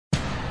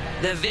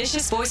The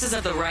vicious voices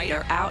of the right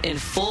are out in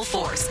full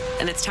force,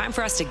 and it's time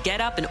for us to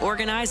get up and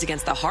organize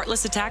against the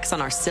heartless attacks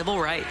on our civil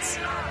rights.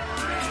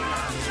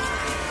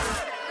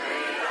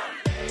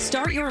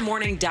 Start your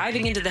morning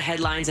diving into the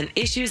headlines and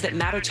issues that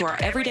matter to our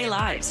everyday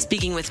lives,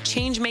 speaking with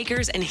change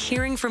makers and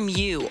hearing from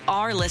you,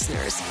 our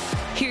listeners.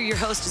 Hear your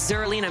host,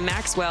 Zerlina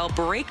Maxwell,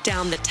 break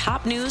down the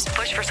top news,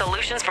 push for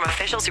solutions from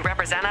officials who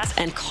represent us,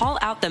 and call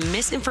out the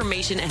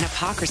misinformation and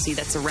hypocrisy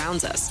that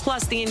surrounds us.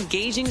 Plus, the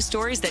engaging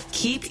stories that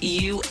keep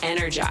you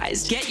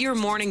energized. Get your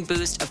morning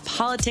boost of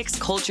politics,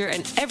 culture,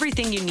 and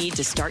everything you need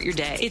to start your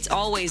day. It's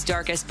always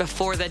darkest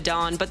before the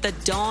dawn, but the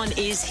dawn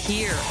is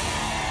here.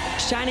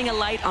 Shining a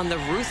light on the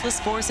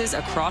ruthless forces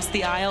across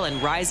the aisle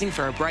and rising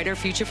for a brighter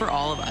future for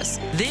all of us.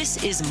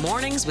 This is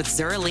Mornings with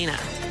Zerlina.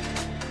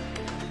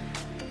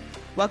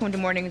 Welcome to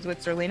Mornings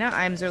with Zerlina.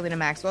 I'm Zerlina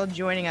Maxwell.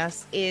 Joining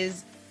us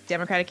is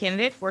Democratic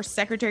candidate for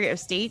Secretary of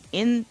State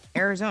in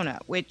Arizona,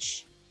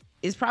 which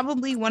is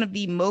probably one of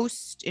the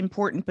most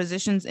important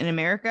positions in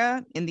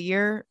America in the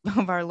year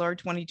of our Lord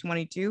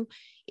 2022.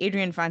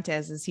 Adrian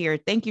Fontes is here.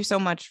 Thank you so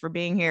much for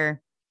being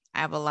here. I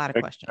have a lot of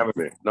questions. Thanks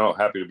for having me. No,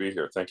 happy to be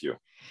here. Thank you.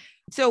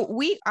 So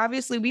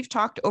we've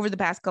talked over the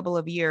past couple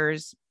of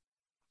years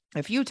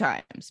a few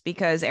times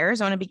because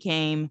Arizona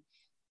became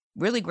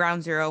really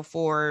ground zero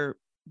for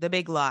the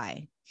big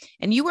lie.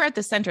 And you were at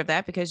the center of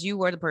that because you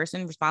were the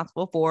person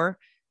responsible for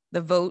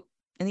the vote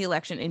in the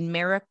election in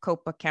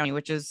Maricopa County,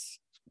 which is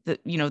the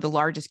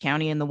largest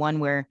county and the one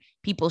where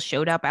people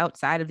showed up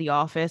outside of the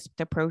office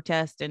to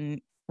protest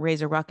and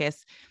raise a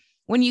ruckus.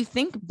 When you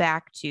think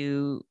back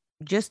to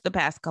just the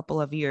past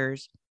couple of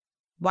years,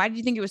 why do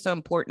you think it was so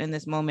important in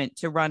this moment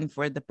to run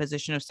for the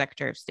position of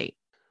Secretary of State?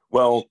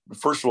 Well,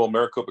 first of all,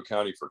 Maricopa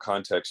County, for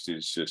context,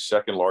 is the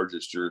second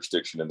largest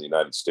jurisdiction in the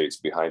United States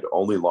behind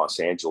only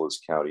Los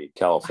Angeles County,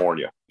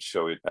 California.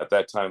 So at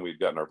that time, we'd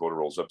gotten our voter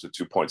rolls up to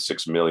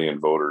 2.6 million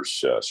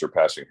voters,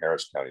 surpassing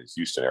Harris County, the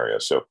Houston area.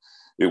 So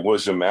it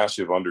was a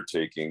massive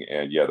undertaking.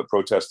 And yeah, the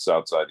protests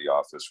outside the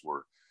office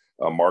were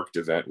a marked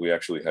event. We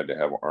actually had to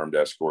have armed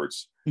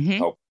escorts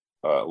help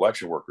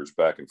election workers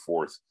back and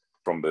forth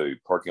from the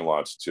parking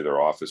lots to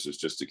their offices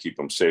just to keep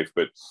them safe.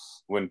 But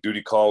when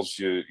duty calls,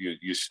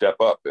 you step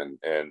up,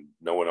 and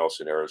no one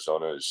else in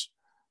Arizona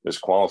is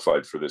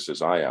qualified for this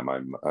as I am.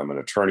 I'm an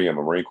attorney. I'm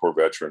a Marine Corps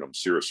veteran. I'm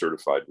CIRA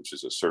certified, which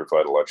is a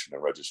certified election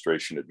and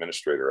registration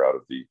administrator out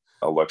of the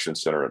Election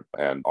Center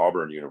and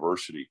Auburn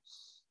University.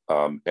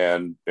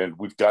 And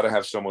we've got to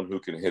have someone who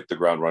can hit the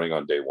ground running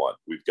on day one.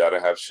 We've got to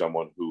have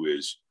someone who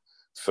is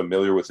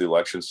familiar with the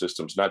election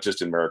systems, not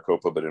just in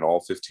Maricopa, but in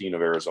all 15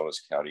 of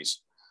Arizona's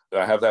counties.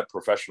 I have that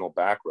professional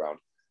background,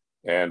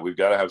 and we've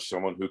got to have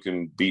someone who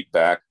can beat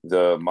back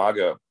the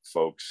MAGA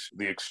folks,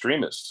 the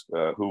extremists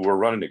who we're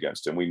running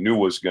against, and we knew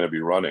was going to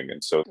be running.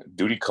 And so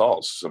duty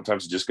calls.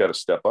 Sometimes you just got to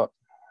step up.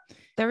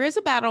 There is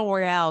a battle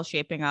royale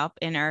shaping up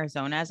in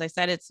Arizona. As I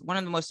said, it's one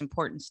of the most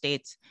important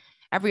states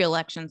every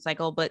election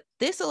cycle, but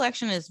this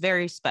election is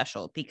very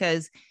special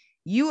because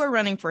you are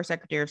running for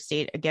Secretary of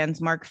State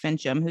against Mark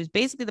Finchem, who's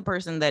basically the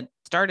person that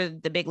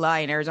started the big lie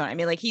in Arizona. I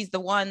mean, he's the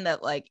one that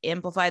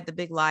amplified the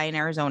big lie in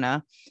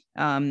Arizona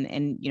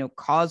and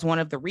caused one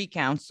of the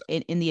recounts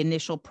in the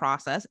initial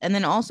process. And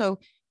then also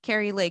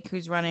Kari Lake,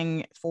 who's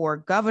running for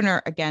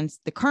governor against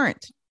the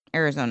current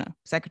Arizona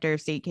Secretary of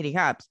State, Katie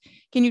Hobbs.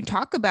 Can you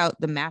talk about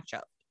the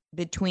matchup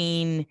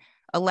between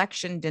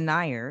election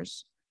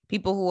deniers,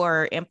 people who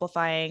are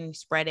amplifying,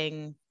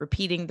 spreading,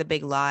 repeating the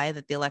big lie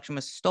that the election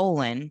was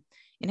stolen,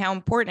 and how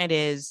important it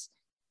is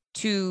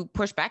to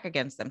push back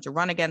against them, to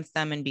run against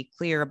them and be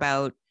clear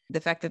about the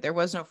fact that there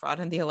was no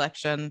fraud in the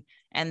election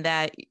and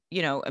that,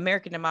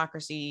 American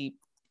democracy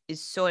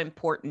is so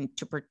important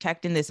to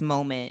protect in this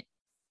moment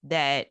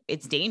that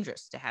it's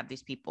dangerous to have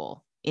these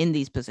people in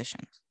these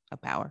positions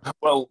of power?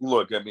 Well,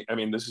 look, I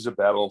mean, this is a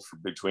battle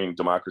between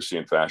democracy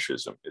and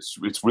fascism.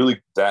 It's really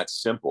that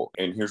simple.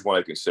 And here's why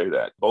I can say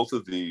that. Both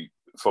of the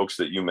folks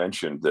that you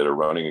mentioned that are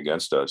running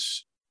against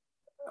us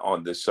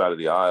on this side of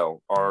the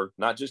aisle are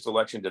not just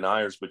election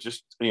deniers, but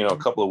just, a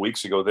couple of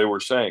weeks ago, they were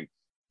saying,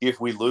 if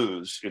we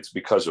lose, it's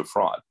because of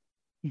fraud.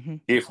 Mm-hmm.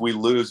 If we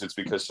lose, it's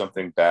because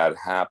something bad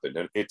happened.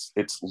 And it's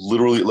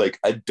literally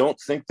I don't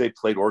think they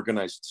played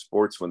organized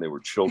sports when they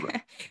were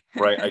children,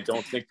 right? I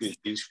don't think that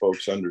these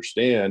folks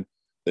understand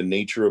the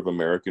nature of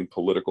American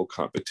political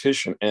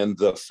competition and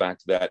the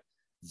fact that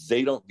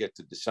they don't get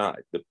to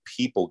decide. The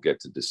people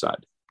get to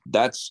decide.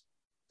 That's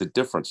the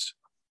difference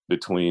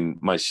between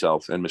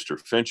myself and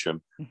Mr. Finchem,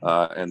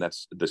 and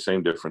that's the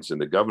same difference in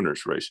the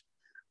governor's race.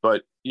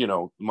 But,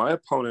 my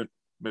opponent,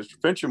 Mr.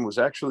 Finchem, was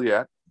actually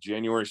at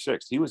January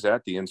 6th. He was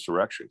at the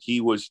insurrection.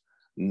 He was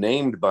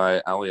named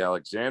by Ali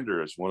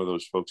Alexander as one of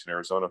those folks in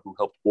Arizona who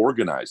helped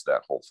organize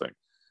that whole thing.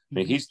 I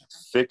mean, he's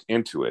thick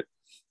into it.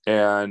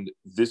 And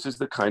this is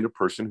the kind of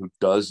person who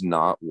does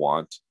not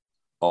want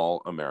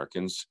all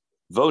Americans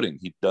voting.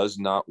 He does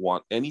not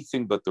want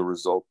anything but the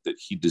result that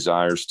he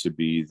desires to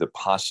be the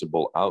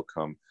possible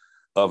outcome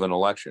of an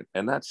election.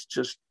 And that's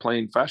just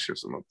plain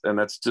fascism. And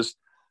that's just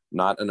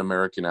not an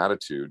American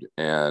attitude.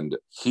 And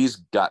he's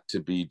got to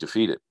be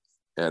defeated.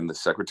 And the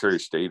Secretary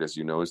of State, as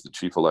you know, is the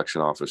chief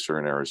election officer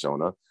in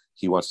Arizona.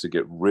 He wants to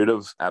get rid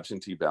of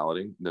absentee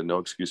balloting, the no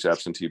excuse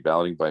absentee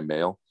balloting by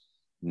mail.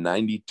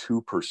 92%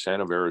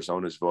 of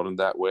Arizonans voted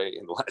that way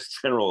in the last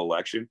general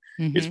election.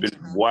 Mm-hmm. It's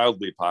been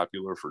wildly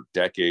popular for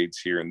decades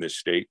here in this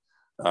state.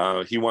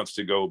 He wants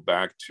to go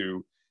back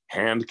to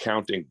hand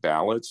counting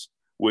ballots,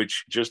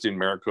 which just in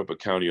Maricopa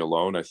County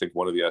alone, I think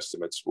one of the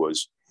estimates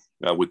was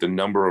with the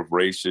number of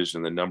races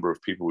and the number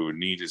of people we would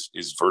need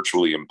is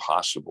virtually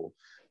impossible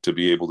to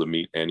be able to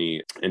meet any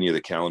of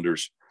the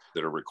calendars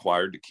that are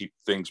required to keep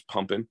things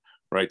pumping,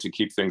 right? To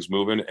keep things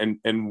moving.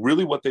 And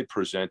really what they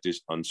present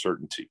is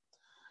uncertainty.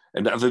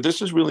 And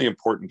this is really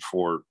important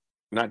for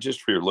not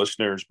just for your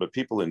listeners, but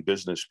people in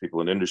business, people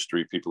in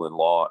industry, people in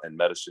law and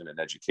medicine and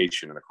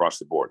education and across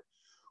the board.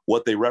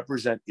 What they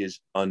represent is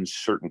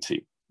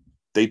uncertainty.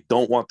 They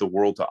don't want the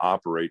world to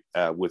operate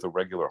with a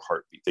regular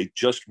heartbeat. They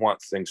just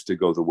want things to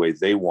go the way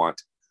they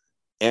want.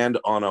 And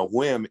on a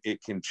whim,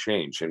 it can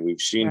change. And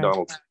we've seen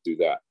Donald Trump do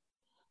that.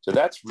 So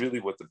that's really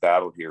what the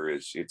battle here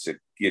is.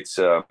 It's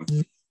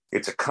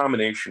a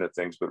combination of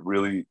things, but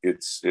really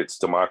it's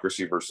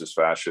democracy versus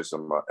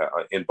fascism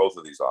in both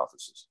of these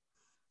offices.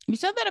 You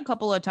said that a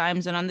couple of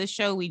times, and on this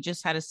show, we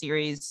just had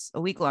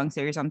a week-long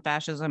series on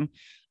fascism,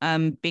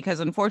 because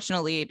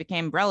unfortunately it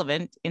became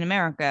relevant in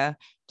America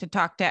to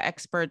talk to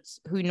experts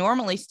who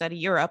normally study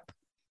Europe,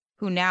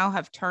 who now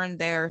have turned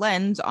their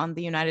lens on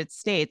the United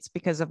States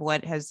because of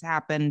what has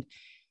happened,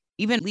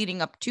 even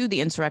leading up to the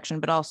insurrection,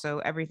 but also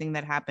everything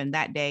that happened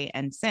that day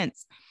and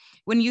since.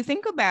 When you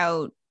think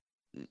about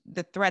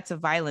the threats of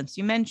violence,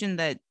 you mentioned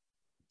that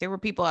there were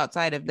people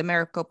outside of the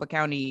Maricopa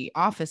County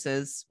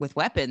offices with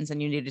weapons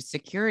and you needed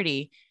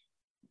security.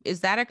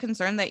 Is that a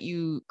concern that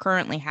you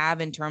currently have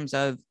in terms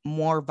of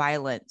more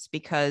violence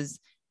because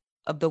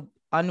of the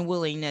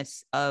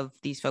unwillingness of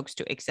these folks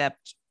to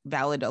accept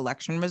valid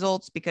election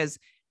results? Because,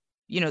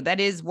 that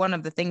is one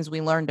of the things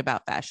we learned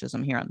about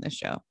fascism here on this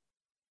show.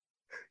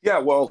 Yeah,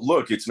 well,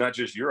 look, it's not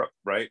just Europe,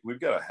 right? We've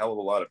got a hell of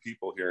a lot of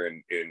people here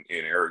in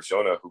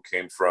Arizona who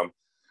came from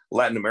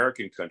Latin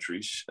American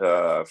countries,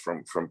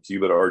 from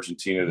Cuba to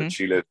Argentina to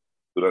Chile,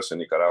 Honduras, and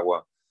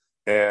Nicaragua.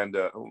 And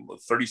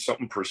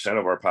 30-something%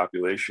 of our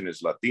population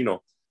is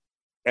Latino.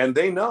 And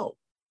they know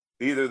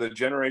either the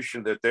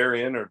generation that they're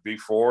in or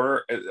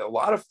before. A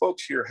lot of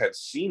folks here have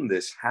seen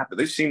this happen.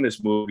 They've seen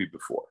this movie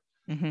before,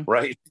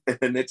 right?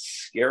 And it's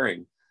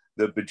scaring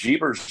the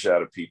bejeebers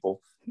out of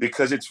people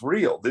because it's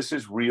real. This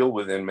is real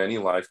within many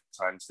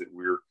lifetimes that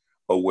we're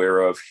aware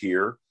of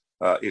here.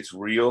 It's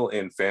real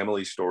in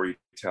family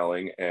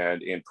storytelling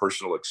and in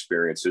personal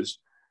experiences.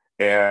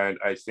 And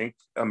I think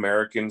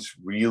Americans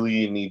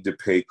really need to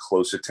pay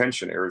close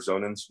attention.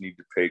 Arizonans need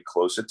to pay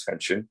close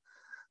attention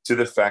to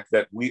the fact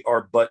that we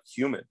are but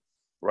human,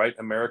 right?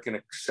 American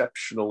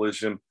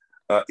exceptionalism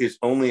is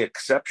only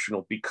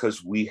exceptional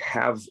because we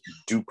have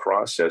due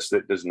process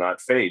that does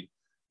not fade,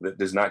 that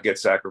does not get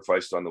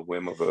sacrificed on the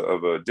whim of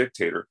a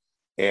dictator.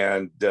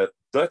 And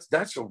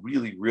that's a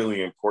really,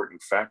 really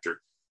important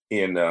factor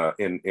in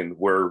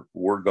where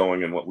we're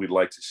going and what we'd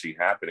like to see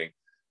happening,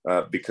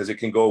 because it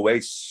can go away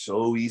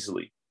so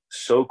easily,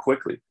 so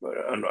quickly. But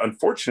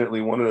unfortunately,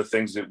 one of the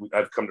things that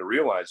I've come to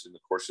realize in the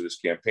course of this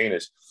campaign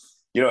is,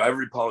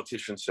 every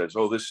politician says,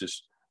 oh, this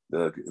is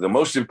the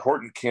most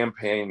important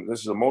campaign. This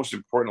is the most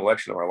important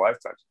election of our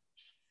lifetimes.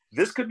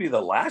 This could be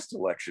the last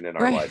election in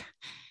our life.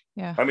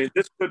 Yeah. I mean,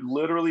 this could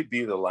literally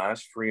be the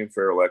last free and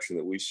fair election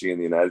that we see in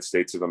the United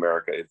States of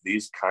America if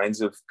these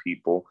kinds of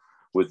people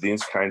with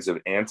these kinds of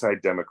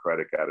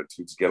anti-democratic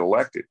attitudes get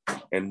elected.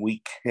 And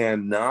we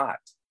cannot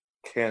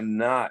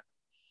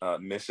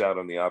miss out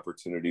on the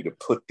opportunity to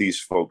put these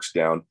folks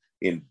down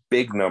in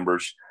big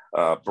numbers,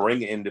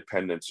 bring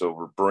independents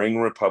over, bring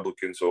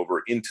Republicans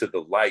over into the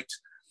light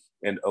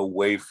and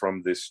away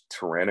from this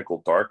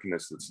tyrannical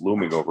darkness that's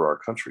looming over our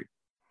country.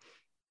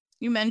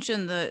 You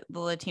mentioned the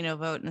Latino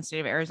vote in the state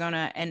of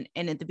Arizona. And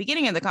at the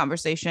beginning of the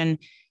conversation,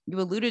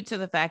 you alluded to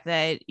the fact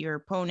that your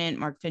opponent,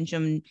 Mark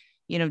Finchem,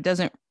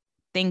 doesn't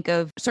think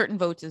of certain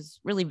votes as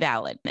really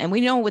valid. And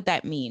we know what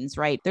that means,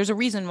 right? There's a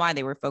reason why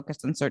they were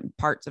focused on certain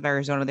parts of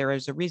Arizona. There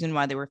is a reason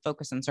why they were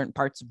focused on certain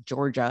parts of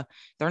Georgia.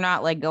 They're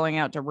not like going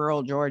out to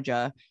rural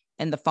Georgia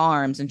and the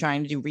farms and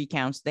trying to do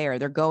recounts there.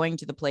 They're going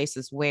to the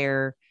places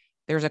where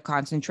there's a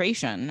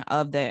concentration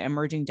of the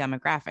emerging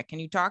demographic. Can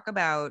you talk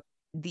about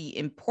the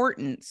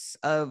importance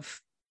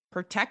of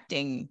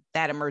protecting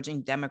that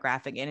emerging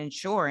demographic and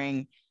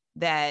ensuring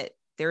that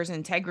there's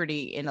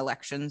integrity in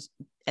elections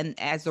and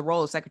as the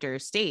role of Secretary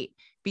of State,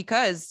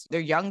 because they're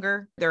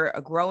younger, they're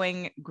a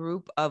growing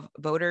group of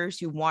voters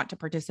who want to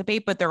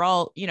participate, but they're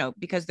all,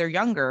 because they're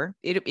younger,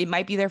 it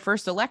might be their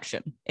first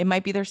election. It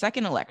might be their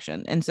second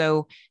election. And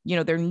so,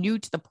 they're new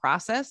to the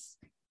process,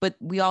 but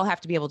we all have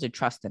to be able to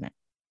trust in it.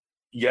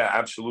 Yeah,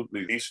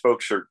 absolutely. These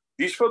folks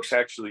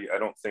actually, I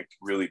don't think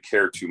really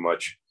care too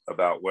much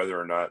about whether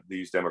or not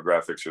these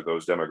demographics or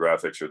those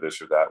demographics or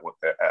this or that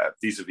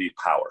vis-a-vis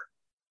power.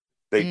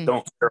 They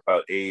don't care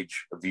about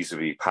age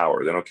vis-a-vis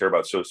power. They don't care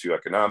about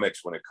socioeconomics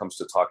when it comes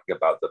to talking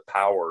about the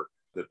power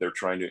that they're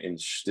trying to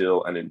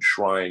instill and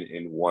enshrine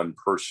in one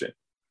person.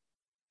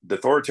 The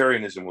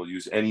authoritarianism will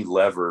use any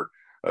lever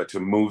to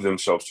move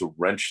themselves, to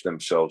wrench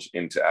themselves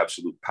into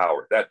absolute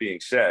power. That being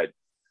said,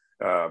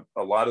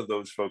 a lot of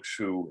those folks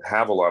who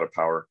have a lot of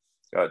power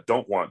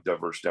don't want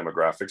diverse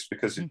demographics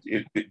because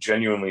it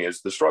genuinely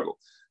is the struggle.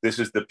 This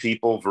is the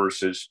people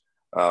versus,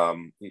 a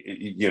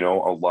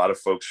lot of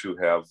folks who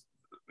have,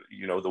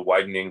 the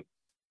widening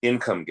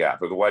income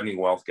gap or the widening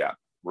wealth gap,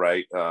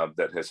 right?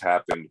 That has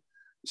happened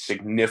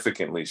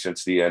significantly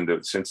since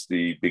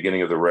the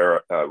beginning of the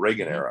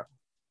Reagan era.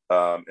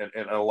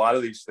 And a lot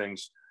of these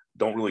things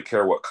don't really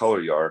care what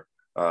color you are.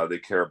 They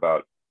care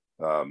about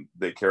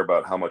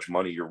how much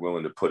money you're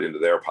willing to put into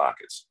their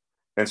pockets.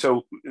 And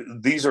so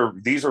these are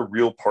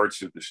real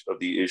parts of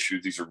the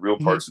issue. These are real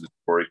parts of the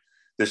story.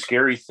 The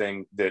scary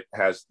thing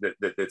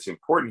that's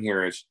important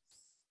here is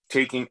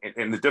taking,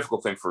 and the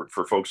difficult thing for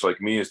folks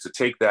like me is to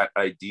take that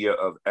idea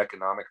of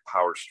economic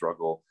power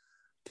struggle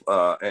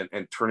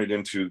and turn it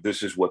into,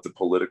 this is what the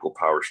political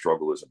power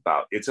struggle is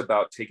about. It's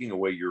about taking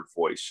away your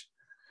voice.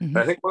 And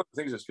I think one of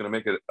the things that's going to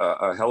make it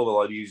a hell of a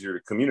lot easier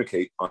to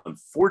communicate,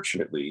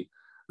 unfortunately,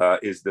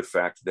 is the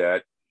fact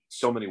that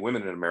so many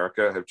women in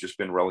America have just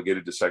been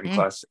relegated to second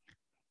class.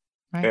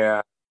 Right.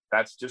 And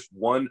that's just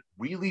one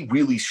really,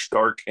 really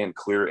stark and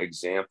clear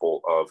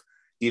example of,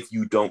 if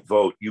you don't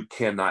vote, you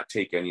cannot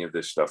take any of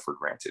this stuff for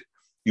granted.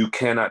 You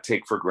cannot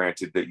take for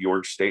granted that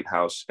your state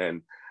house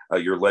and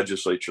your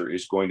legislature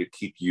is going to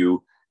keep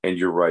you and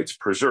your rights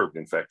preserved.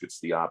 In fact, it's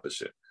the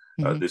opposite.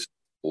 This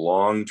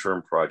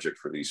long-term project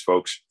for these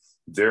folks,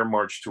 their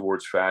march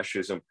towards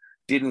fascism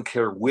didn't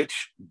care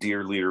which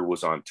dear leader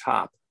was on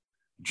top,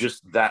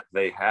 just that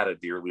they had a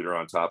dear leader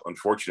on top.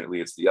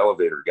 Unfortunately, it's the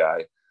elevator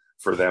guy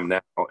for them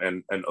now.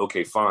 And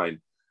okay, fine.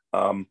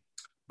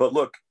 But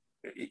look,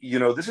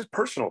 this is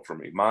personal for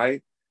me.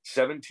 My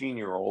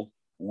 17-year-old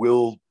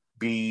will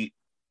be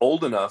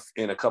old enough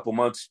in a couple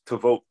months to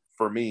vote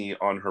for me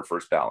on her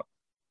first ballot.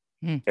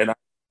 And I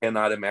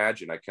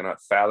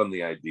cannot fathom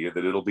the idea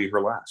that it'll be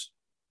her last.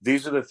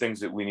 These are the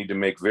things that we need to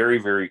make very,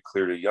 very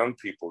clear to young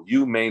people.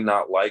 You may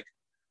not like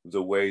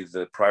the way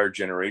the prior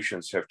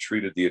generations have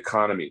treated the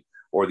economy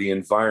or the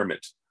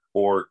environment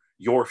or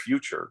your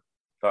future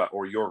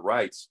or your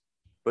rights,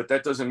 but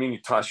that doesn't mean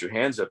you toss your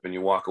hands up and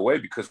you walk away,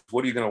 because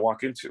what are you going to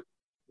walk into?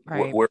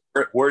 Right.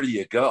 Where do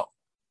you go?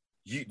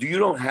 You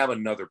don't have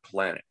another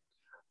planet.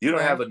 You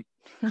don't have an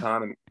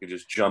economy you can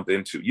just jump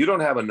into. You don't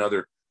have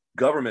another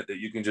government that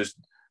you can just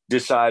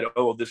decide,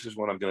 oh, this is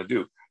what I'm going to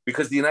do.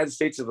 Because the United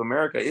States of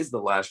America is the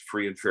last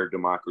free and fair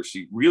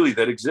democracy really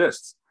that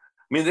exists.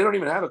 I mean, they don't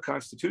even have a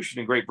constitution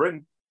in Great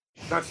Britain,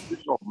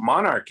 constitutional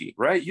monarchy,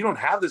 right? You don't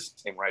have the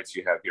same rights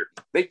you have here.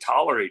 They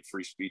tolerate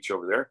free speech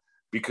over there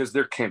because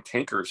they're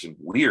cantankerous and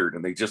weird,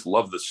 and they just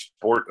love the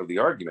sport of the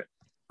argument.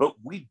 But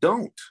we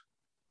don't.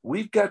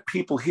 We've got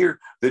people here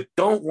that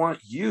don't want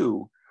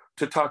you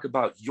to talk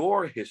about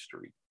your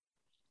history.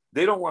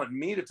 They don't want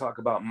me to talk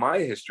about my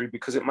history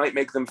because it might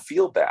make them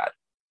feel bad.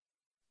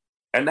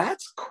 And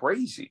that's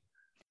crazy.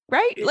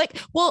 Right? Isn't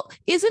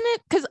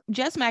it? Because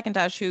Jess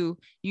McIntosh, who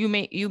you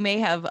may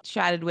have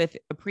chatted with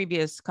a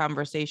previous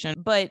conversation,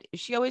 but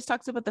she always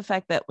talks about the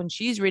fact that when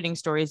she's reading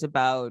stories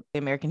about the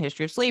American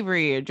history of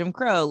slavery or Jim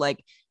Crow,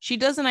 she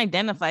doesn't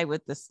identify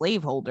with the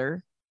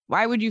slaveholder.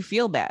 Why would you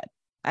feel bad?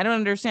 I don't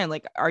understand.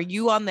 Are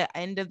you on the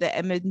end of the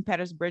Edmund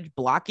Pettus Bridge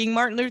blocking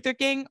Martin Luther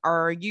King?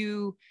 Or are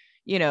you,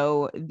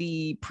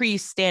 the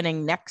priest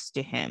standing next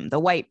to him, the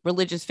white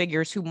religious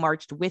figures who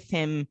marched with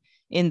him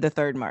in the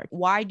Third March?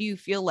 Why do you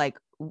feel like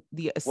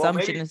the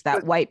assumption is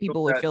that white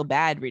people would feel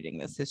bad reading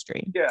this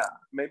history? Yeah,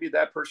 maybe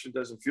that person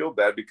doesn't feel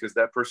bad because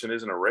that person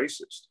isn't a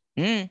racist.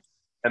 And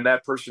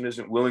that person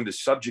isn't willing to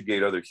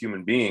subjugate other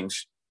human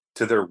beings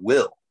to their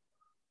will.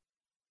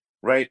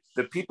 Right?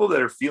 The people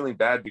that are feeling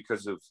bad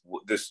because of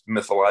this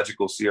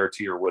mythological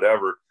CRT or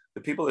whatever,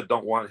 the people that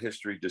don't want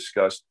history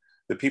discussed,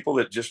 the people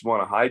that just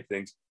want to hide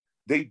things,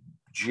 they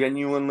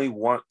genuinely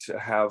want to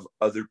have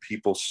other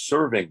people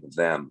serving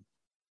them.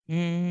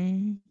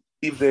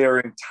 If they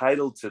are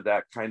entitled to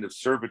that kind of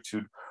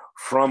servitude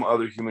from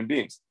other human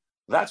beings.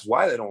 That's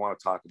why they don't want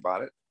to talk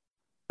about it.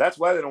 That's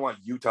why they don't want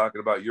you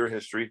talking about your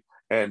history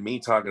and me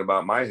talking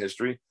about my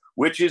history,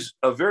 which is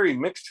a very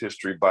mixed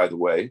history, by the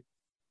way,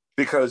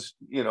 because,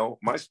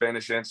 my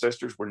Spanish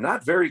ancestors were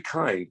not very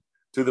kind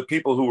to the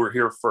people who were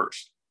here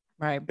first.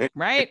 Right.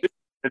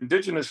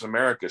 Indigenous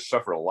America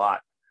suffered a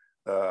lot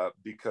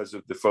because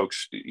of the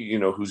folks,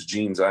 whose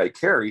genes I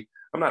carry.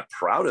 I'm not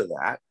proud of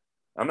that.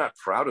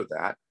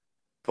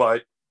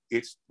 But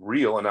it's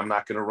real, and I'm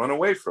not going to run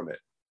away from it.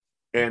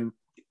 And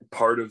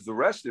part of the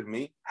rest of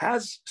me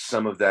has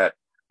some of that,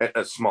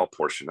 a small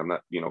portion. I'm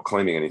not,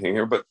 claiming anything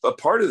here, but a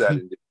part of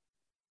that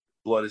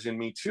blood is in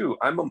me too.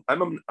 I'm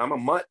a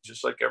mutt,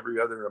 just like every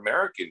other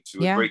American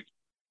to a great.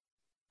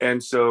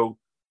 And so,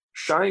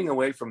 shying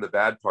away from the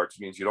bad parts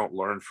means you don't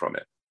learn from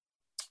it,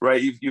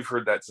 right? You've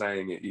heard that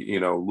saying,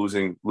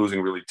 losing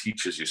really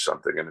teaches you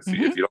something, and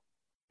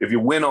if you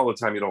win all the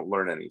time, you don't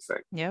learn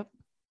anything. Yep.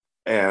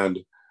 And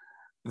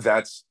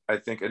that's, I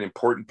think, an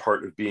important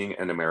part of being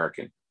an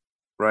American,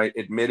 right?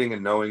 Admitting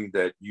and knowing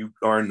that you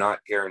are not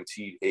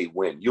guaranteed a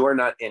win. You are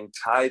not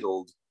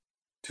entitled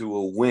to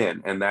a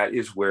win. And that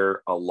is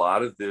where a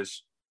lot of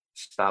this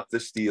Stop the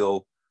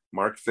Steal,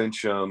 Mark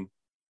Fincham,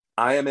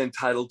 I am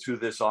entitled to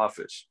this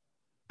office.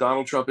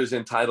 Donald Trump is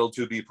entitled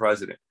to be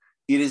president.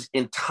 It is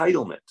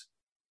entitlement.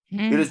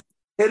 It is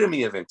the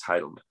epitome of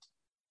entitlement,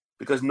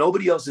 because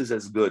nobody else is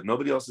as good.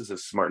 Nobody else is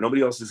as smart.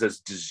 Nobody else is as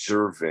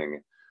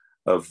deserving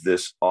of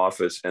this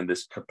office and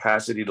this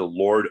capacity to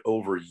lord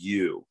over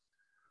you,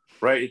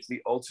 right? It's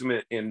the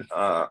ultimate in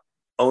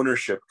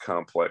ownership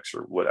complex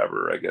or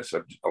whatever, I guess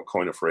I'll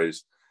coin a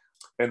phrase.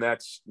 And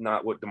that's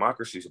not what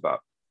democracy is about,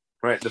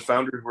 right? The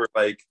founders were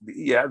like,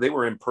 yeah, they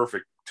were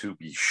imperfect to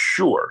be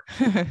sure.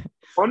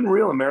 One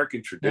real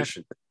American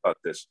tradition about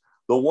this.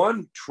 The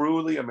one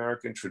truly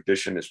American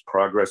tradition is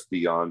progress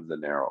beyond the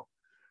narrow,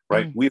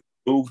 right? We've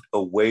moved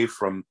away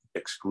from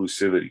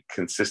exclusivity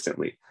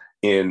consistently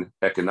in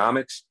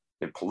economics,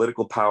 in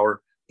political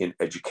power, in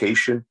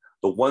education.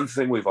 The one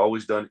thing we've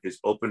always done is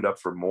opened up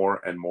for more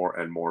and more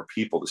and more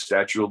people. The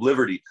Statue of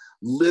Liberty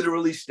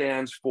literally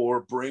stands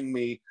for bring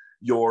me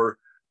your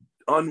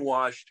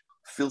unwashed,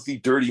 filthy,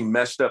 dirty,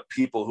 messed up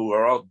people who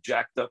are all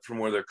jacked up from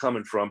where they're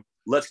coming from.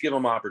 Let's give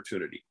them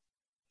opportunity,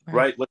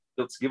 right?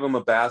 Let's give them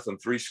a bath and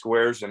 3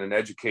 squares and an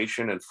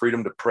education and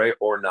freedom to pray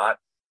or not.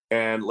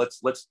 And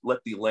let's let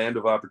the land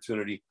of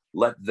opportunity,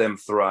 let them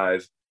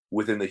thrive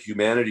within the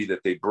humanity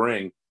that they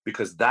bring,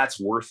 because that's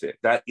worth it.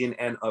 That in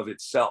and of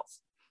itself,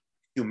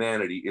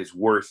 humanity is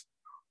worth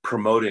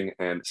promoting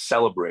and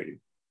celebrating.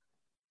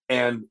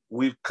 And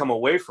we've come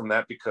away from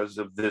that because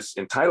of this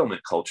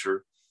entitlement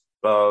culture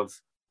of,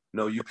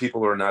 no, you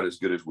people are not as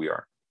good as we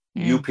are.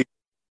 You people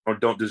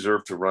don't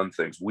deserve to run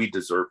things. We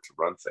deserve to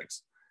run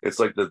things. It's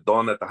like the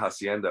don at the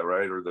hacienda,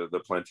 right? Or the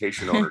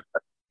plantation owner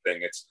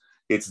thing.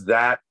 It's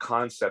that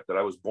concept that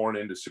I was born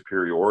into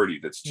superiority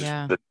that's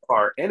just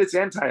bizarre, and it's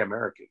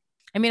anti-American.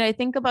 I mean, I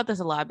think about this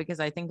a lot because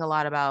I think a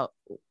lot about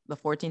the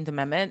 14th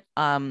Amendment,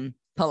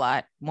 a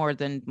lot more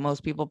than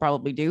most people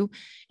probably do.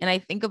 And I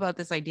think about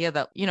this idea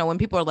that, you know, when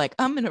people are like,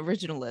 I'm an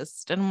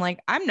originalist, and I'm like,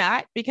 I'm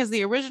not, because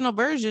the original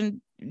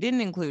version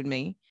didn't include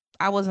me.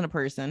 I wasn't a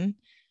person.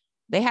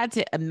 They had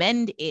to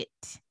amend it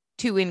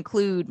to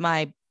include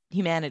my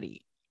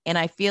humanity. And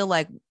I feel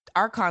like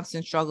our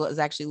constant struggle is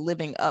actually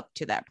living up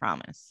to that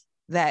promise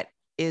that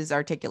is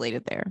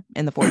articulated there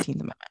in the 14th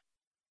Amendment.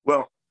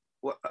 Well,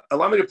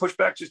 allow me to push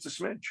back just a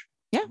smidge.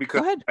 Yeah,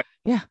 because go ahead.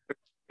 Yeah.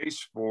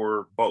 Case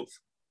for both.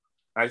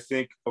 I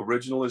think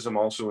originalism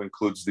also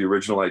includes the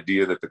original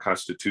idea that the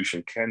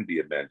Constitution can be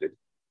amended,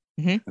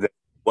 that it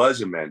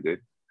was amended,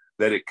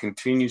 that it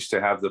continues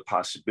to have the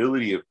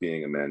possibility of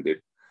being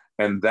amended,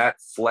 and that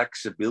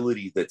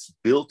flexibility that's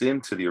built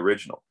into the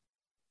original.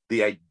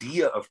 The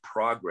idea of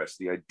progress,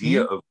 the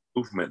idea of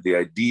movement, the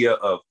idea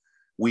of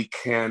we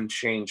can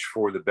change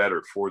for the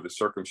better, for the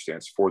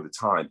circumstance, for the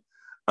time.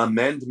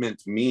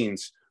 Amendment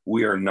means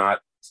we are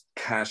not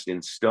cast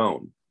in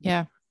stone.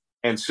 Yeah.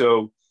 And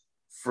so,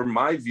 from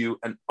my view,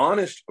 an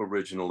honest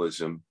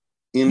originalism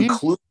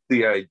includes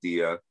the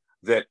idea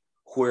that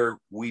where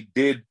we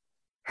did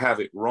have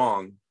it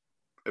wrong,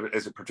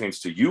 as it pertains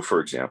to you, for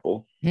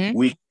example,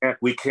 we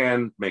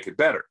can make it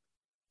better.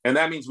 And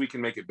that means we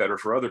can make it better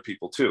for other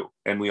people too.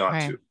 And we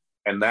ought to.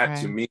 And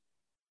that to me,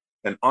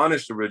 an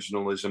honest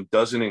originalism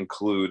doesn't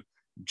include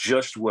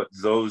just what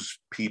those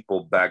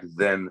people back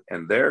then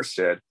and there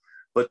said,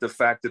 but the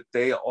fact that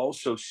they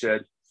also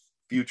said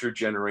future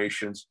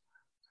generations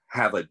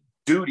have a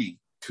duty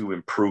to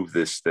improve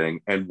this thing,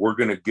 and we're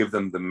going to give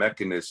them the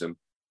mechanism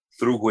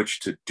through which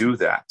to do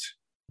that.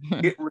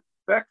 It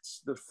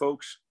respects the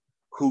folks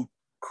who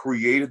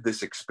created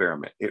this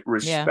experiment. It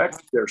respects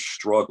their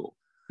struggle,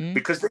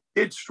 because they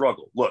did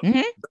struggle. Look,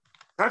 the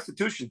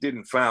Constitution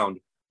didn't found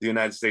the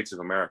United States of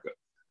America.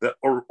 The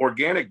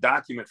organic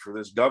document for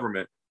this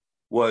government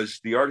was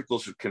the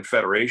Articles of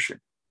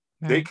Confederation.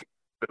 They,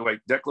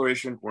 like,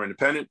 Declaration, we're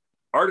independent,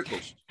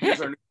 Articles,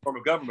 here's our new form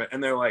of government.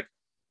 And they're like,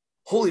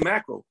 holy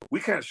mackerel, we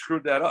kind of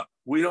screwed that up.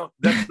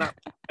 That's not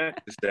what we meant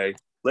to say.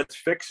 Let's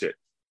fix it.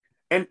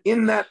 And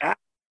in that act,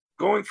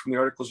 going from the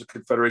Articles of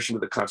Confederation to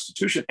the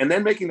Constitution, and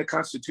then making the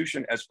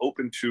Constitution as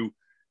open to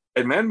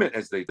amendment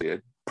as they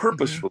did,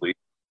 purposefully,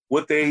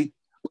 what they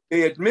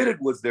admitted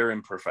was their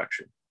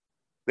imperfection.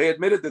 They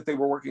admitted that they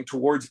were working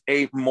towards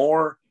a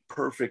more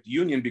perfect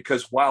union,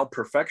 because while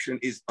perfection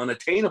is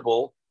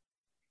unattainable,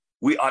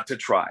 we ought to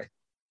try.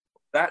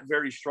 That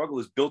very struggle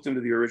is built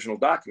into the original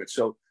document.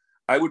 So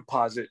I would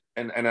posit,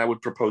 and I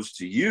would propose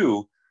to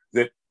you,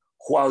 that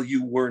while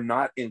you were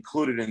not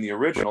included in the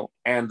original,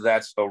 and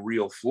that's a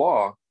real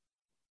flaw,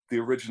 the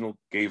original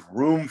gave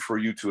room for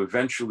you to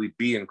eventually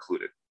be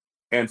included,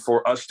 and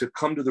for us to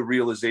come to the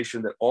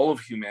realization that all of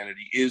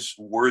humanity is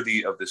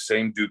worthy of the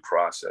same due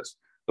process,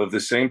 of the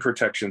same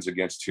protections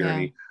against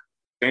tyranny,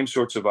 same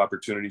sorts of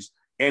opportunities.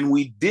 And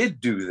we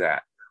did do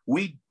that.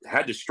 We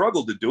had to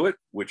struggle to do it,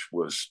 which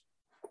was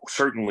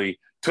certainly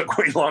took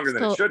way longer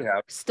than it should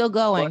have. Still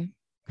going.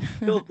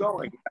 Still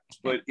going.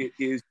 But it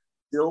is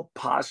still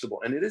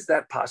possible. And it is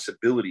that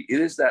possibility. It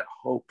is that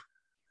hope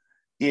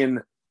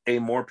in a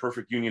more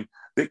perfect union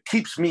that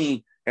keeps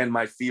me and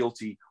my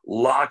fealty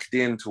locked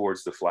in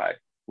towards the flag,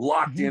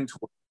 locked in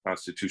towards the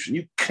Constitution.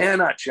 You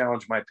cannot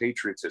challenge my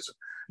patriotism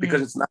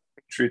because it's not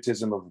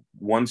patriotism of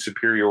one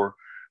superior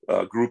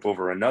group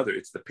over another.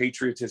 It's the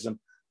patriotism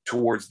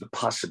towards the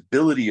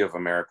possibility of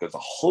America, the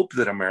hope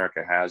that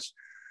America has,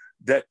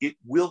 that it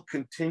will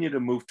continue to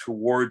move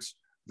towards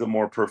the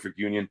more perfect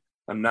union.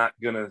 I'm not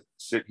going to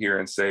sit here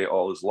and say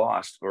all is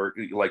lost, or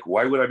like,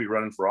 why would I be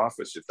running for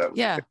office if that was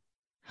the case?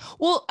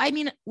 Well, I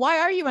mean, why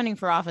are you running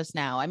for office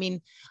now? I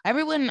mean,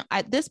 everyone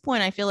at this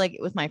point, I feel like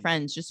with my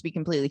friends, just to be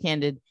completely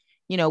candid,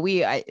 you know,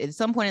 at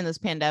some point in this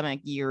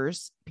pandemic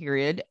years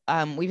period,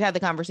 we've had the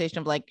conversation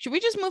of like, should we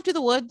just move to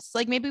the woods?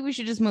 Like, maybe we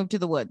should just move to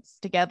the woods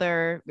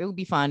together. It would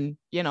be fun.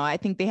 You know, I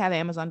think they have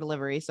Amazon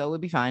delivery, so it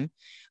would be fine.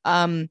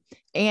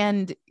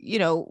 And, you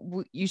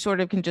know, you sort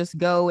of can just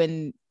go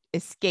and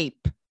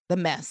escape the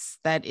mess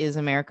that is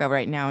America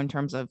right now in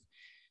terms of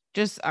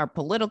just our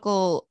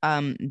political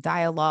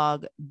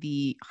dialogue,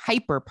 the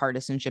hyper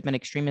partisanship and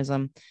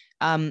extremism.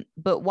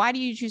 But why do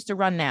you choose to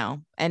run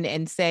now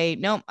and say,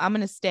 no, I'm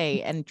going to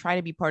stay and try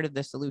to be part of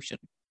the solution?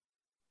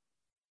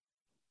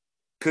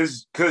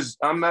 Because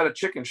I'm not a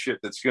chicken shit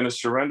that's going to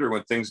surrender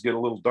when things get a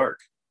little dark.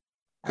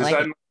 Because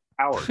I'm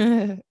not a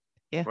coward.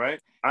 Yeah. Right?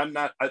 I'm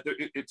not.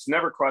 It's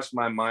never crossed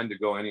my mind to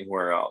go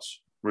anywhere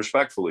else.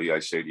 Respectfully, I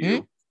say to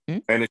you,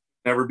 and it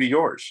never be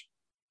yours.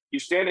 You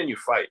stand and you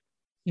fight.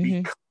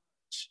 Because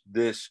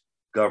this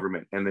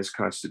government and this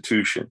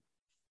Constitution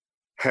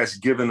has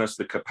given us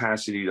the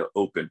capacity to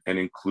open and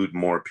include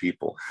more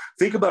people.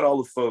 Think about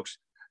all the folks.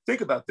 Think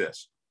about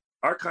this.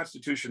 Our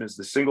Constitution is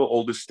the single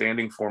oldest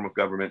standing form of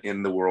government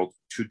in the world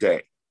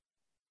today.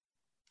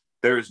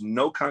 There is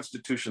no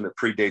Constitution that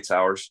predates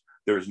ours.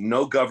 There is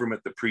no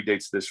government that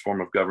predates this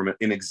form of government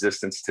in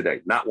existence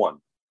today. Not one,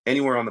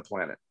 anywhere on the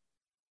planet.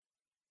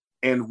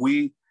 And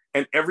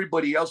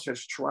everybody else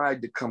has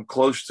tried to come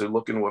close to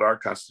looking at what our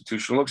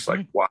Constitution looks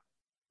like. Why?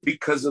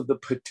 Because of the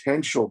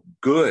potential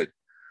good,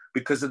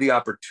 because of the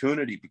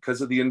opportunity, because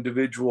of the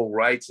individual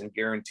rights and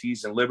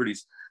guarantees and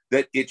liberties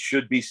that it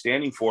should be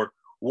standing for.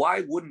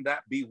 Why wouldn't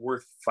that be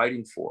worth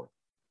fighting for?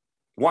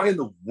 Why in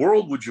the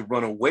world would you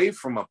run away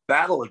from a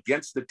battle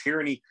against the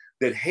tyranny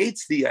that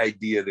hates the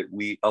idea that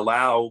we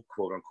allow,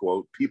 quote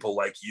unquote, people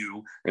like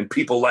you and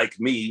people like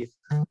me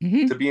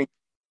to be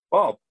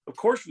involved? Of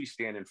course we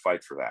stand and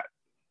fight for that.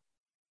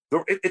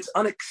 It's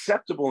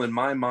unacceptable in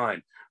my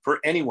mind for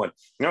anyone.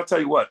 And I'll tell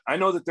you what, I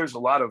know that there's a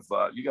lot of,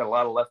 you got a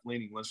lot of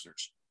left-leaning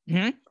listeners.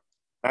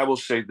 I will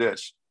say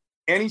this,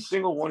 any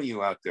single one of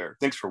you out there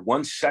thinks for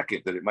 1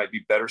 second that it might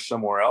be better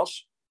somewhere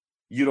else,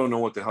 you don't know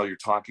what the hell you're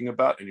talking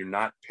about and you're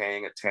not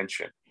paying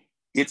attention.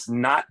 It's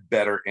not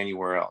better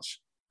anywhere else.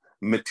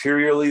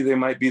 Materially, there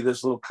might be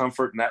this little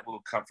comfort and that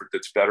little comfort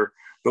that's better,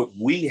 but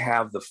we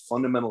have the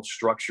fundamental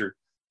structure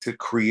to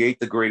create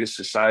the greatest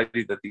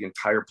society that the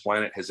entire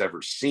planet has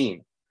ever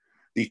seen.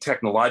 The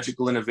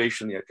technological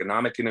innovation, the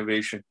economic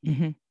innovation,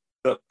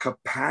 the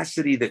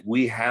capacity that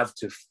we have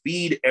to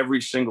feed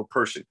every single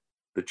person.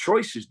 The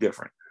choice is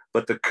different,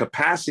 but the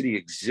capacity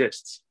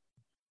exists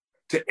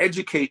to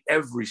educate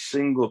every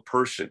single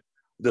person.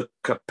 The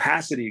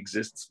capacity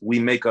exists. We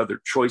make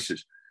other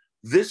choices.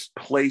 This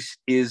place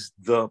is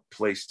the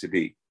place to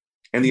be.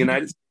 And the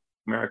United States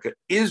of America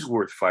is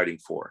worth fighting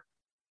for.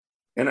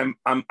 And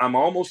I'm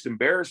almost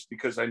embarrassed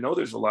because I know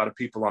there's a lot of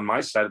people on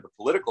my side of the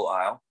political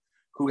aisle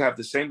who have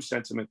the same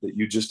sentiment that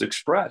you just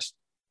expressed.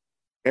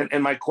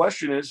 And my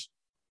question is,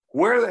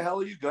 where the hell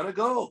are you going to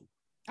go?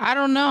 I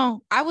don't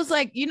know. I was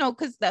like, you know,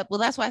 because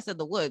that's why I said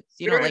the woods,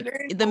 you know, like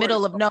in the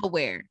middle of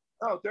nowhere.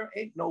 No, there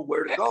ain't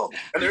nowhere to go.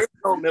 And there is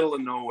no middle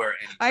of nowhere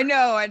anymore. I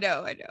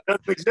know. It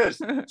doesn't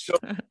exist.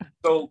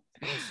 So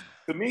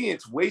to me,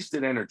 it's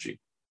wasted energy.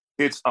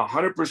 It's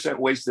 100%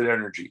 wasted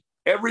energy.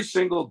 Every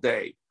single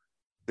day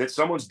that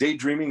someone's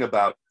daydreaming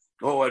about,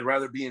 oh, I'd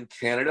rather be in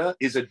Canada,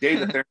 is a day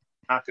that they're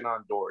knocking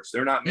on doors.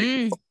 They're not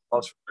making phone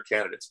calls for their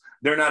candidates.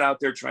 They're not out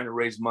there trying to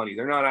raise money.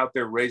 They're not out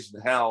there raising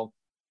hell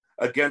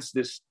against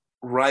this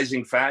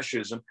rising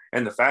fascism.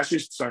 And the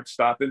fascists aren't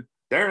stopping.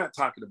 They're not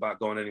talking about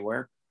going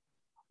anywhere.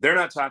 They're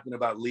not talking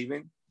about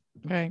leaving.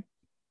 Right.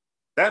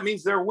 That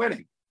means they're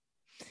winning.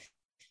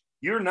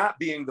 You're not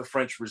being the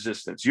French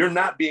resistance. You're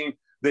not being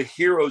the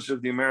heroes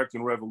of the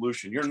American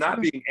Revolution. You're not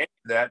being any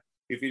of that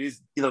if it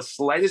is the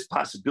slightest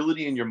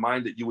possibility in your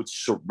mind that you would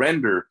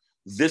surrender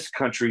this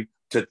country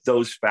to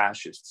those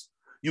fascists.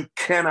 You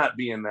cannot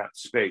be in that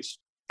space.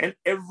 And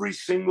every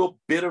single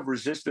bit of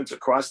resistance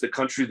across the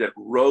country that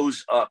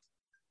rose up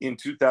in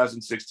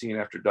 2016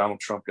 after Donald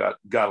Trump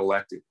got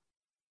elected,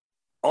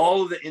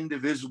 all of the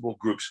indivisible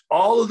groups,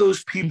 all of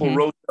those people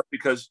rose up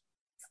because,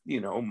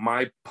 you know,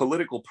 my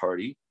political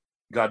party,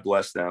 God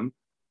bless them,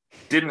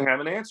 didn't have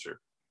an answer.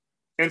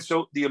 And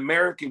so the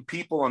American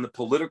people on the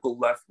political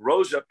left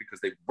rose up because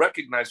they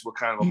recognized what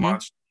kind of a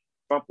monster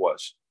Trump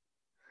was.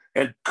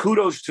 And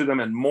kudos to them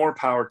and more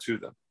power to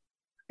them.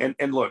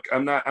 And look,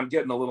 I'm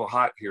getting a little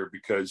hot here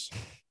because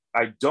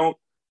I don't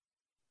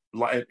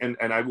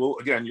and I will,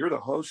 again, you're the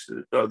host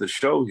of the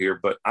show here,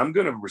 but I'm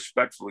going to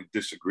respectfully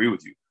disagree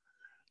with you.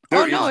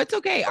 It's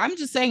okay. I'm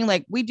just saying,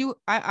 like,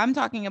 I'm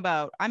talking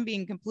about, I'm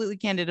being completely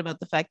candid about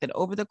the fact that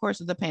over the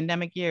course of the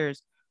pandemic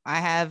years, I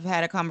have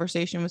had a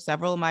conversation with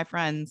several of my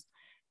friends.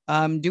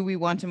 Do we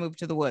want to move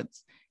to the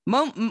woods?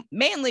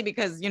 Mainly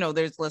because,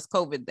 there's less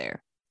COVID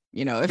there.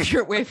 If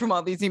you're away from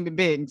all these human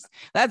beings,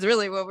 that's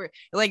really what we're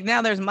like.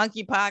 Now there's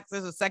monkeypox.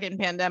 There's a second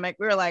pandemic.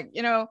 We're like,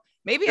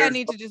 maybe I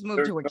need to just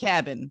move to a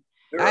cabin.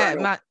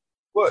 I'm not.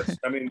 Woods.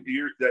 I mean,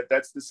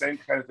 that's the same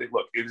kind of thing.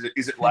 Look,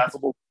 is it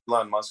laughable?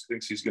 Elon Musk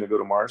thinks he's going to go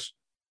to Mars.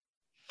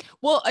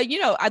 Well,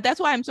 that's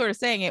why I'm sort of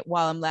saying it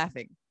while I'm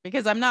laughing,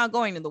 because I'm not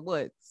going to the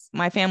woods.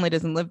 My family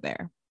doesn't live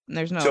there, and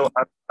there's no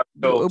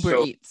Uber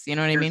Eats. You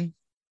know what I mean?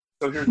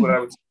 So here's what I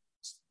would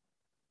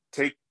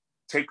say.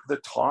 Take the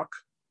talk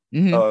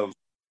of.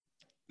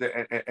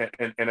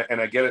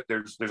 And I get it.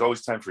 There's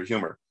always time for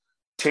humor.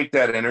 Take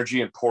that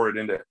energy and pour it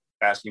into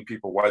asking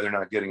people why they're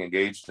not getting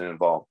engaged and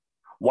involved,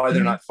 why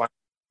they're not finding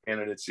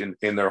candidates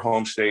in their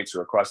home states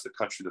or across the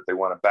country that they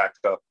want to back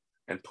up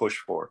and push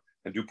for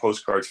and do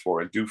postcards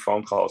for and do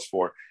phone calls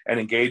for and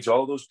engage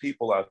all those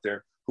people out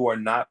there who are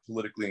not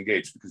politically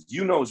engaged. Because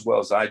you know as well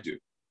as I do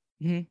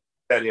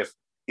that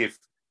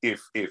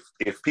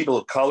if people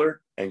of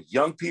color and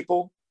young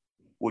people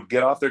would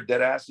get off their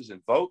dead asses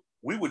and vote,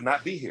 we would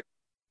not be here.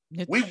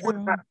 We would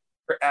not be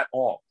here at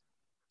all.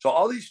 So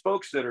all these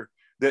folks that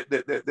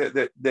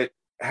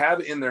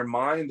have in their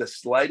mind the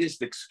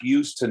slightest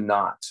excuse to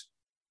not,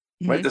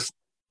 right? The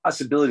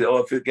possibility,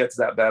 if it gets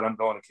that bad, I'm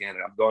going to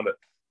Canada, I'm going to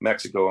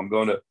Mexico, I'm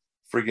going to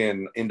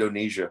friggin'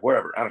 Indonesia,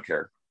 wherever, I don't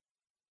care.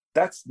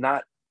 That's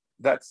not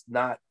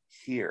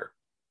here.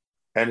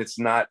 And it's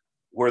not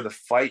where the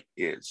fight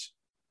is.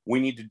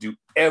 We need to do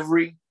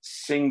every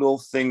single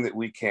thing that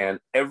we can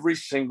every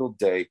single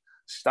day.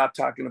 Stop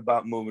talking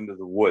about moving to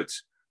the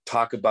woods.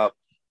 Talk about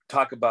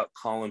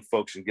calling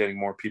folks and getting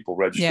more people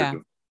registered. Yeah.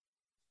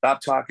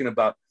 Stop talking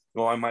about,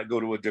 I might go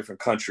to a different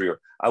country, or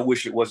I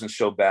wish it wasn't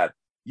so bad.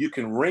 You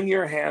can wring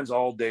your hands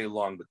all day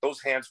long, but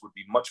those hands would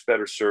be much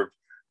better served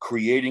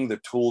creating the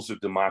tools of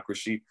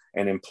democracy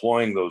and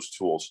employing those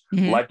tools,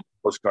 like the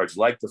postcards,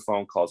 like the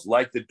phone calls,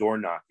 like the door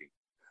knocking.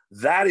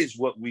 That is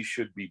what we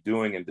should be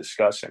doing and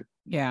discussing.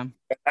 Yeah.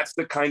 That's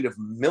the kind of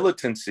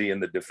militancy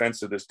in the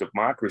defense of this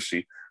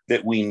democracy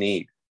that we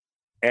need.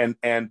 And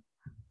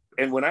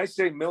when I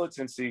say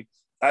militancy,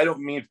 I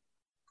don't mean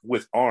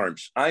with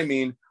arms. I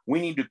mean, we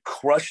need to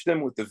crush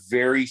them with the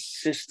very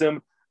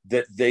system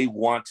that they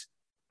want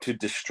to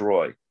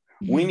destroy.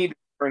 We need to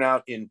turn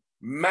out in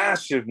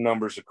massive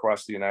numbers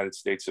across the United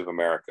States of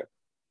America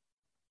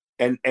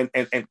and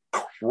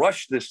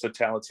crush this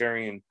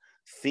totalitarian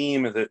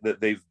theme that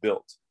they've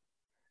built.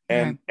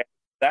 And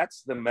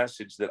that's the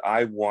message that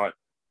I want.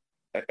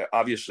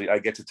 Obviously, I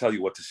get to tell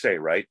you what to say,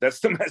 right? That's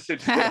the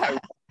message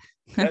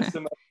that's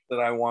the message that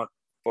I want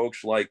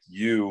folks like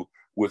you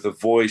with a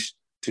voice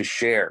to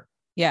share.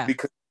 Yeah.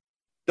 Because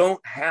we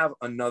don't have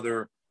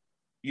another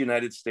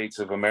United States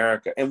of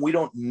America, and we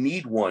don't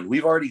need one.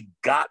 We've already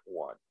got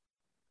one,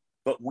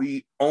 but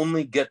we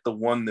only get the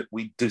one that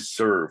we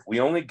deserve.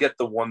 We only get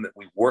the one that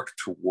we work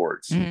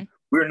towards.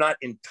 We're not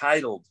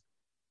entitled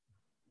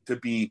to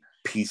be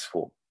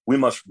peaceful. We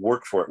must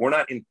work for it. We're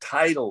not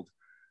entitled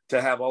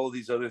to have all of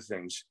these other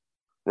things,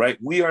 right?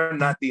 We are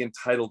not the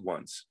entitled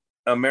ones.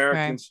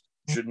 Americans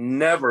should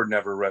never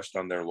rest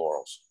on their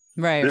laurels.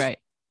 This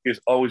is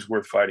always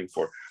worth fighting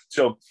for.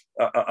 So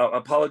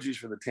apologies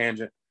for the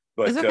tangent,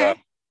 but it's okay.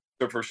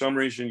 So for some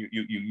reason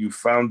you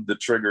found the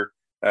trigger.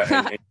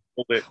 And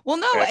well,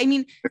 no, I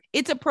mean,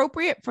 it's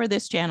appropriate for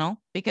this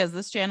channel because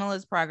this channel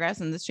is progress,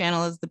 and this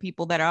channel is the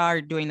people that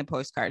are doing the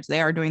postcards.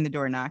 They are doing the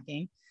door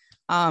knocking.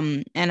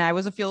 And I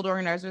was a field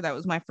organizer. That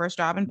was my first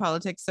job in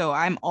politics. So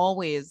I'm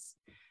always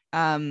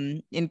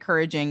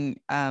encouraging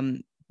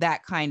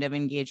that kind of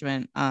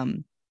engagement.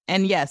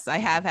 And yes, I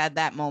have had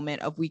that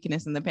moment of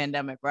weakness in the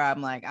pandemic where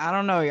I'm like, I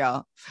don't know,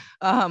 y'all.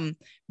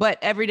 But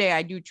every day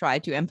I do try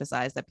to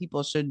emphasize that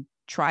people should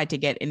try to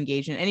get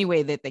engaged in any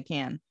way that they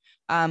can.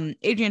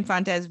 Adrian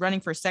Fontes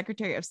running for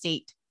Secretary of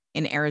State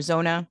in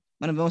Arizona,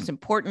 one of the most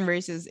important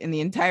races in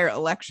the entire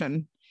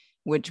election,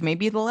 which may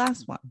be the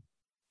last one,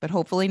 but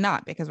hopefully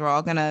not, because we're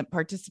all going to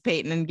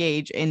participate and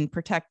engage in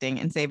protecting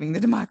and saving the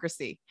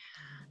democracy.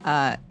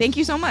 Thank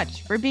you so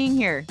much for being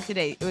here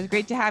today. It was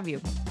great to have you.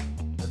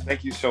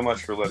 Thank you so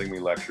much for letting me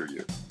lecture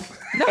you.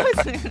 No,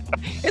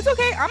 it's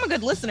okay. I'm a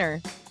good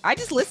listener. I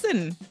just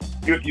listen.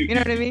 You know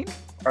what I mean?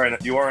 All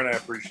right, you are, and I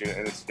appreciate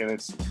it. And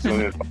it's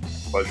really a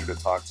pleasure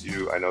to talk to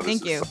you. I know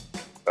this is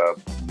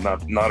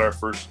not our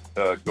first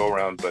go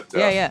around, but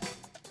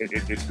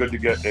it's good to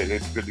get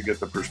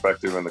the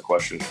perspective and the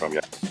questions from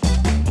you.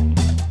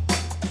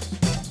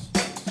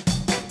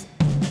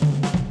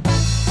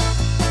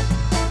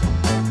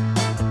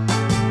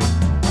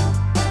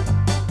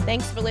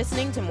 Thanks for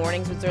listening to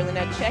Mornings with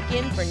Zerlina. Check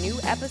in for new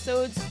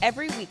episodes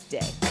every weekday.